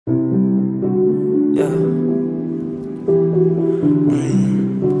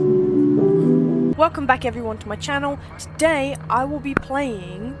Welcome back everyone to my channel. Today I will be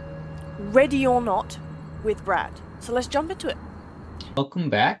playing Ready or Not with Brad. So let's jump into it. Welcome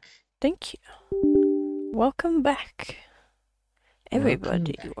back. Thank you. Welcome back.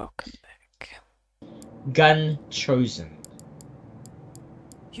 Everybody, welcome back. Gun chosen.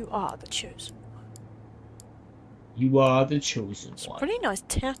 You are the chosen. You are the chosen one. Pretty nice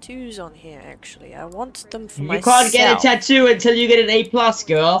tattoos on here actually. I want them for You myself. can't get a tattoo until you get an A+,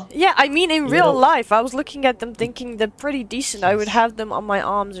 girl. Yeah, I mean in real life. I was looking at them thinking they're pretty decent. I would have them on my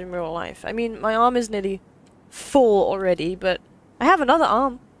arms in real life. I mean, my arm is nearly full already, but I have another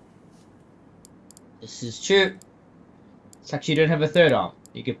arm. This is true. It's actually you don't have a third arm.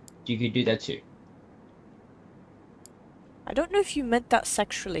 You could do that too. I don't know if you meant that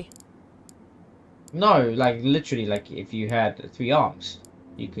sexually. No, like literally, like if you had 3 arms,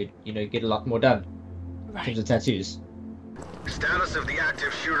 you could, get a lot more done. Right. In terms of tattoos. Status of the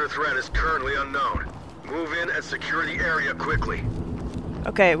active shooter threat is currently unknown. Move in and secure the area quickly.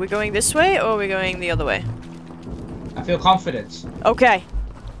 Okay, we're going this way or we're going the other way? I feel confident. Okay.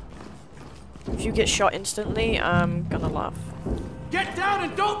 If you get shot instantly, I'm gonna laugh. Get down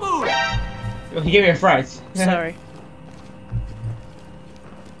and don't move! You gave me a fright. Sorry.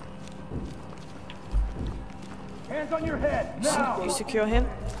 Hands on your head, now! You secure him?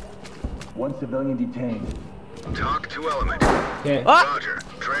 One civilian detained. Talk to element. Okay. Oh! Roger.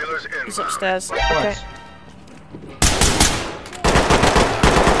 Trailers inbound. He's upstairs. What? Okay.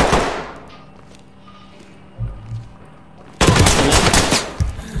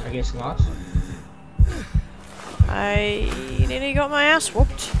 I guess not. I nearly got my ass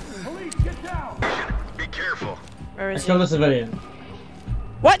whooped. Police, get down! Be careful. Where I is he? killed a civilian.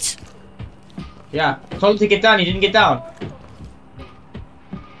 What? Yeah, told him to get down. He didn't get down.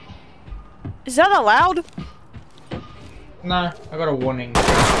 Is that allowed? No, I got a warning.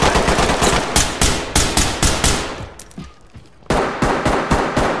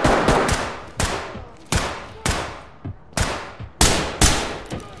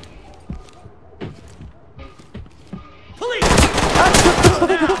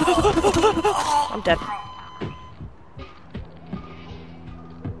 I'm dead.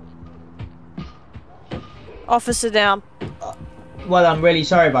 Officer down. Well, I'm really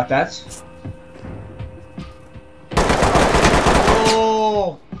sorry about that.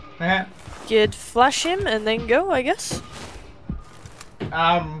 Oh! You'd flash him and then go, I guess.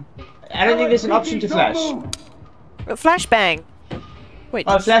 I don't think there's an option to flash. Flashbang. Wait.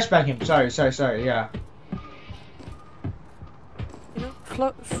 Oh, flashbang him. Sorry, yeah. You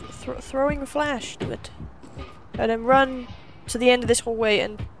know, throwing a flash to it. And then run to the end of this hallway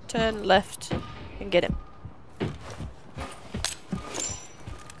and turn left and get him.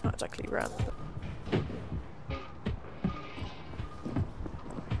 Not exactly run, but...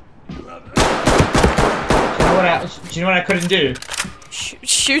 Do you know what I couldn't do?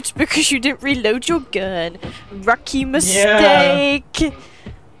 Shoot because you didn't reload your gun. Rookie mistake. Yeah.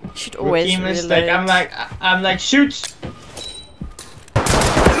 Should always Rookie reload. mistake. I'm like shoot.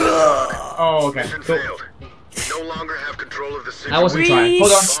 Oh, okay. Cool. Failed. You no longer have control of the situation. I wasn't trying.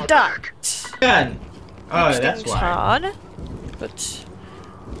 Hold on. Restart. Gun. Oh, that's why. Hard, but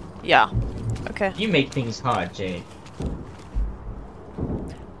yeah. Okay. You make things hard, Jay.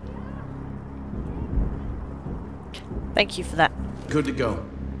 Thank you for that. Good to go.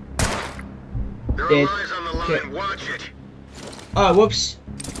 There are Dead. lies on the line. Shit. Watch it. Oh, whoops.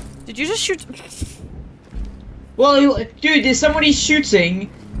 Did you just shoot? Well, dude, there's somebody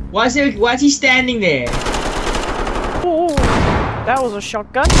shooting. Why is he standing there? Oh, that was a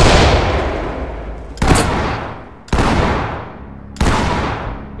shotgun.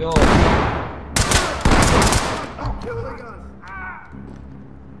 Yo.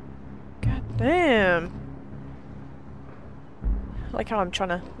 God damn. I like how I'm trying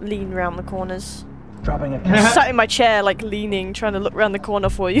to lean around the corners. Dropping a Sat in my chair, like leaning, trying to look around the corner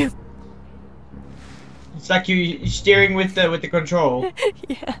for you. It's like you steering with the control.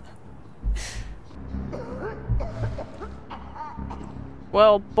 Yeah.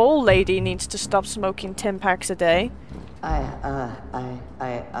 Well, Ball Lady needs to stop smoking 10 packs a day.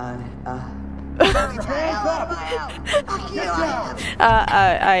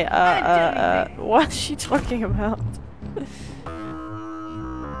 What is she talking about?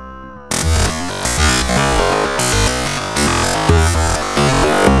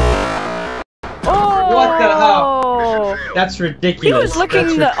 Oh! What the hell? That's ridiculous. He was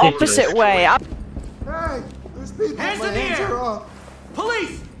looking the opposite way. Hey, there's people. Hands My in the hands air. are up.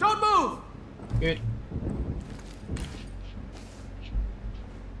 Police, don't move! Good.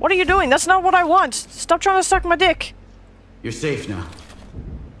 What are you doing? That's not what I want. Stop trying to suck my dick. You're safe now.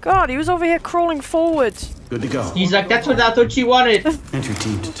 God, he was over here crawling forward. Good to go. He's like, that's what I thought she wanted. Entry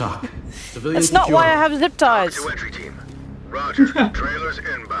team to talk. Civilian That's not secure. why I have zip ties. To entry team. Roger. Trailers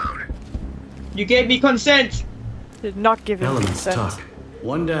inbound. You gave me consent. Did not give him Elements consent. talk.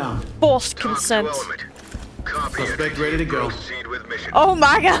 One down. Forced Talk consent. to element. Copy. Suspect entry ready to team. go. Proceed with mission. Oh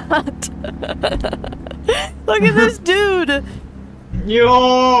my god! Look at this dude!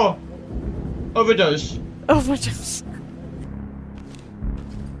 Yo! Overdose. Overdose.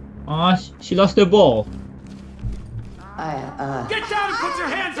 Ah, she lost her ball. Get down and put your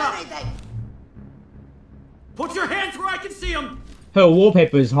hands up! Put your hands where I can see them! Her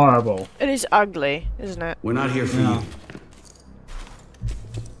wallpaper is horrible. It is ugly, isn't it? We're not here for No. you.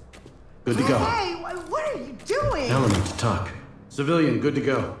 Good to go. Hey, what are you doing? Element to talk. Civilian, good to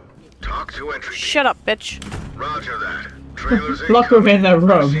go. Talk to entry team. Shut up, bitch. Roger that. Trailers Lock her in the room.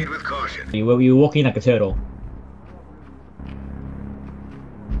 Proceed with caution. You were walking like a turtle.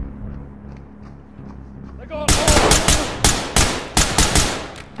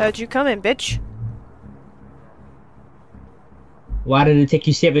 Heard you coming, bitch. Why did it take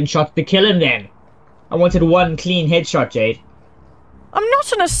you 7 shots to kill him then? I wanted 1 clean headshot, Jade. I'm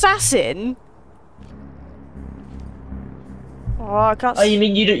not an assassin. Oh, I can't. Oh, you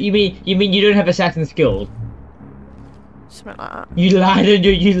mean you don't? You mean you don't have assassin skills? Something like that. You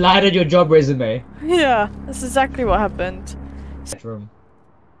lied on your job resume. Yeah, that's exactly what happened. Room.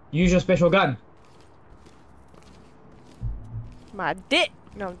 Use your special gun. My dick.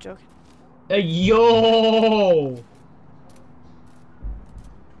 No, I'm joking. Yo!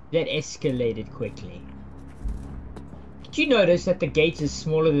 That escalated quickly. Did you notice that the gate is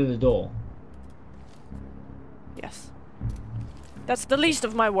smaller than the door? Yes. That's the least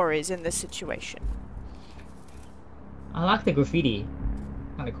of my worries in this situation. I like the graffiti.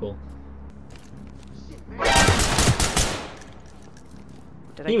 Kinda cool.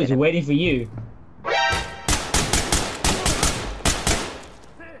 Did I He get was him? waiting for you.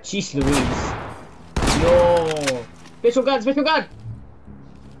 Jeez Louise. Yo! Special gun! Special gun!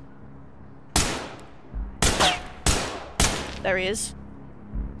 There he is.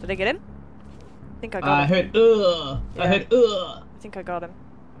 Did I get him? I think I got I him. heard I Yeah. heard I think I got him.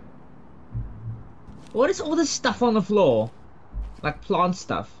 What is all this stuff on the floor? Like plant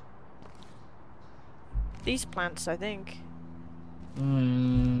stuff. These plants, I think.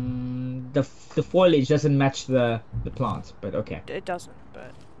 The foliage doesn't match the plants, but okay. It doesn't,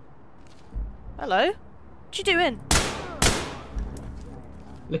 but... Hello? What you doing?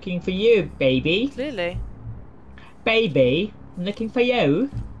 Looking for you, baby. Clearly. Baby, I'm looking for you.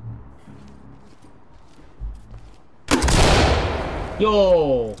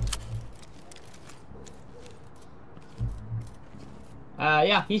 Yo.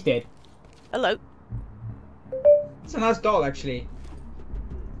 Yeah, he's dead. Hello. It's a nice doll, actually.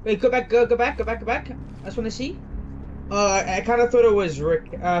 Wait, go back. I just want to see. I kind of thought it was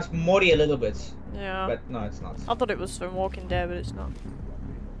Rick, Morty a little bit, Yeah. but no, it's not. I thought it was from Walking Dead, but it's not.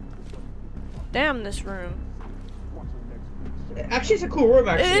 Damn, this room. Actually, it's a cool room,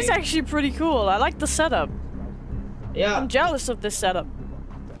 actually. It is actually pretty cool. I like the setup. Yeah. I'm jealous of this setup.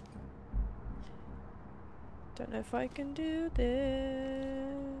 Don't know if I can do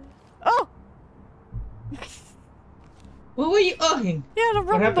this. Oh! What were you earning? Yeah, the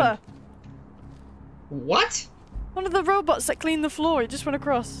What happened? rumba. What? One of the robots that clean the floor. He just went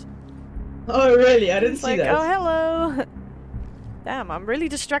across. Oh, really? I didn't It's see like, that. oh, hello. Damn, I'm really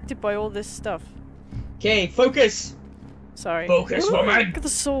distracted by all this stuff. Okay, focus. Sorry. Focus, Ooh, woman. Look at the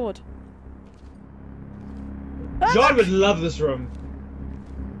sword. John would love this room.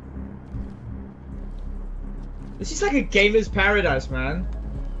 This is like a gamer's paradise, man.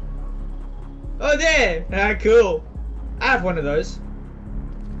 Oh, there! Ah, cool. I have one of those.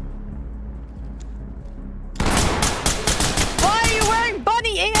 Why are you wearing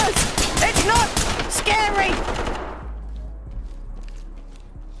bunny ears? It's not scary.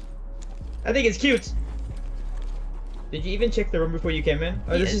 I think it's cute. Did you even check the room before you came in?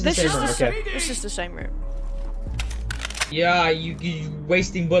 Oh, this is the same room, okay. This is the same room. Yeah, you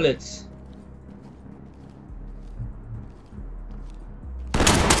wasting bullets.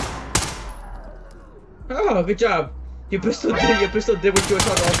 Oh, good job. Your pistol did what you were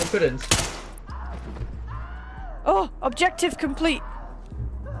told also couldn't. Oh, objective complete.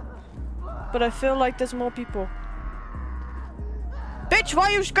 But I feel like there's more people. Bitch, why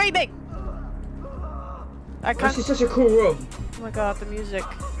are you screaming? I can't. This is such a cool room. Oh my god, the music.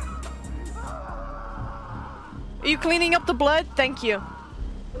 Are you cleaning up the blood? Thank you.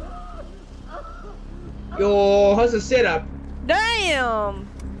 Yo, how's the setup? Damn!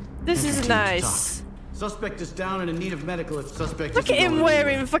 This is Entry team to nice. talk. Suspect is down and in need of medical if suspect Look at isn't him going wearing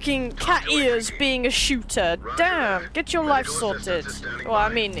anywhere. fucking cat ears being a shooter. Damn, get your life sorted. Well, I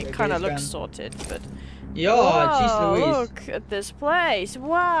mean, it kind of looks sorted, but... Yo, Whoa, jeez Louise. look at this place.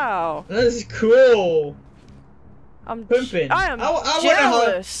 Wow. This is cool. I'm Pimpin'. I am I wanna have-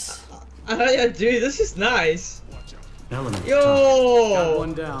 jealous. Yeah, dude, this is nice. Elements. Yo. Got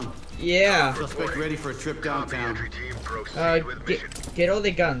one down. Yeah. Suspect ready for a trip downtown. Entry team, proceed with mission. Get all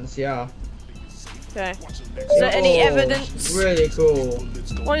the guns, yeah. Okay. Is there any Oh, evidence? Really cool.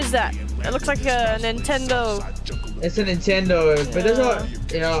 What is that? It looks like a Nintendo. It's a Nintendo, but there's not.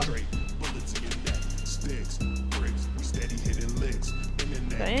 Yeah.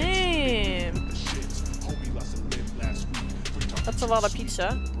 Damn. That's a lot of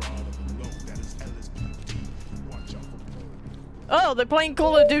pizza. Oh, they're playing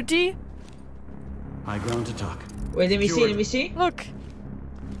Call of Duty? High ground to talk. Wait, let me see. Let me see. Look.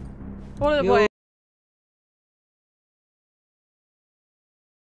 What are they Yo. playing?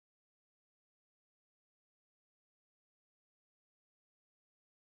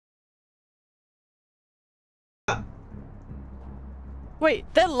 Wait,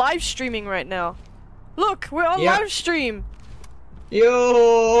 they're live streaming right now. Look, we're on Yeah. live stream.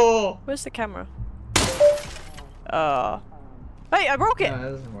 Yo. Where's the camera? Hey, I broke it. Nah, that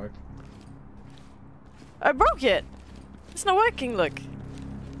doesn't work. I broke it. It's not working. Look.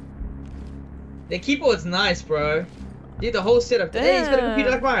 The keyboard's nice, bro. Dude, the whole setup. Hey, he's got a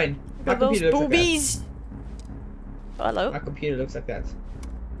computer like mine. My Got those computer looks like that. boobies. Hello. My computer looks like that.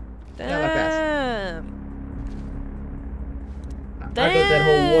 Damn. Yeah, like that. I got that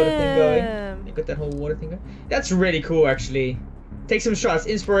whole water thing going. You got that whole water thing going. That's really cool, actually. Take some shots.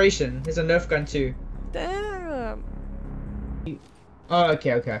 Inspiration. There's a Nerf gun too. Damn. Oh,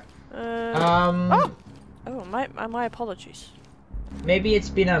 okay, okay. Oh, my apologies. Maybe it's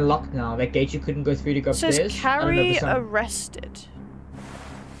been unlocked now. That gate you couldn't go through to go It says upstairs. I don't know, carry for some- arrested.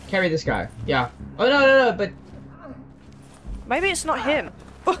 Carry this guy. Yeah. Oh no, but Maybe it's not him.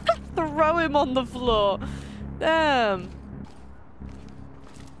 Throw him on the floor. Damn.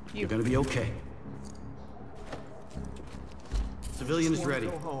 You're gonna be okay. Civilian is ready.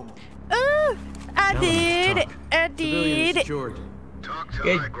 I Element, did. talk. I Civilian is did. secured. Talk to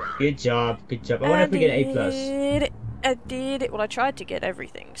good, high ground. good job, good job. I wonder if we get A plus. I did. Well, I tried to get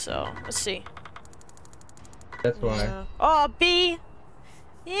everything, so let's see. That's why. Yeah. Oh, B.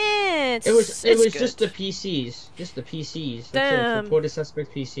 Yeah, It was good. just the PCs, just the PCs. That's Damn. it. Report a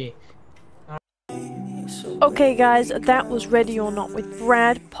suspect PC. Okay, guys, that was Ready or Not with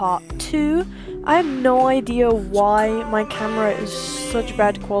Brad Part 2. I have no idea why my camera is such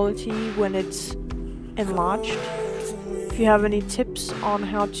bad quality when it's enlarged. If you have any tips on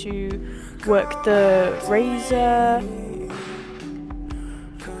how to work the razor,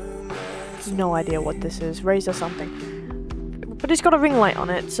 no idea what this is. Razor something. But it's got a ring light on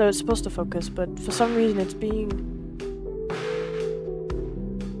it, so it's supposed to focus, but for some reason it's being...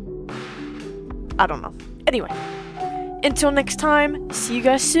 I don't know. Anyway, until next time, see you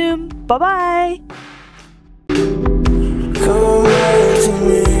guys soon. Bye-bye!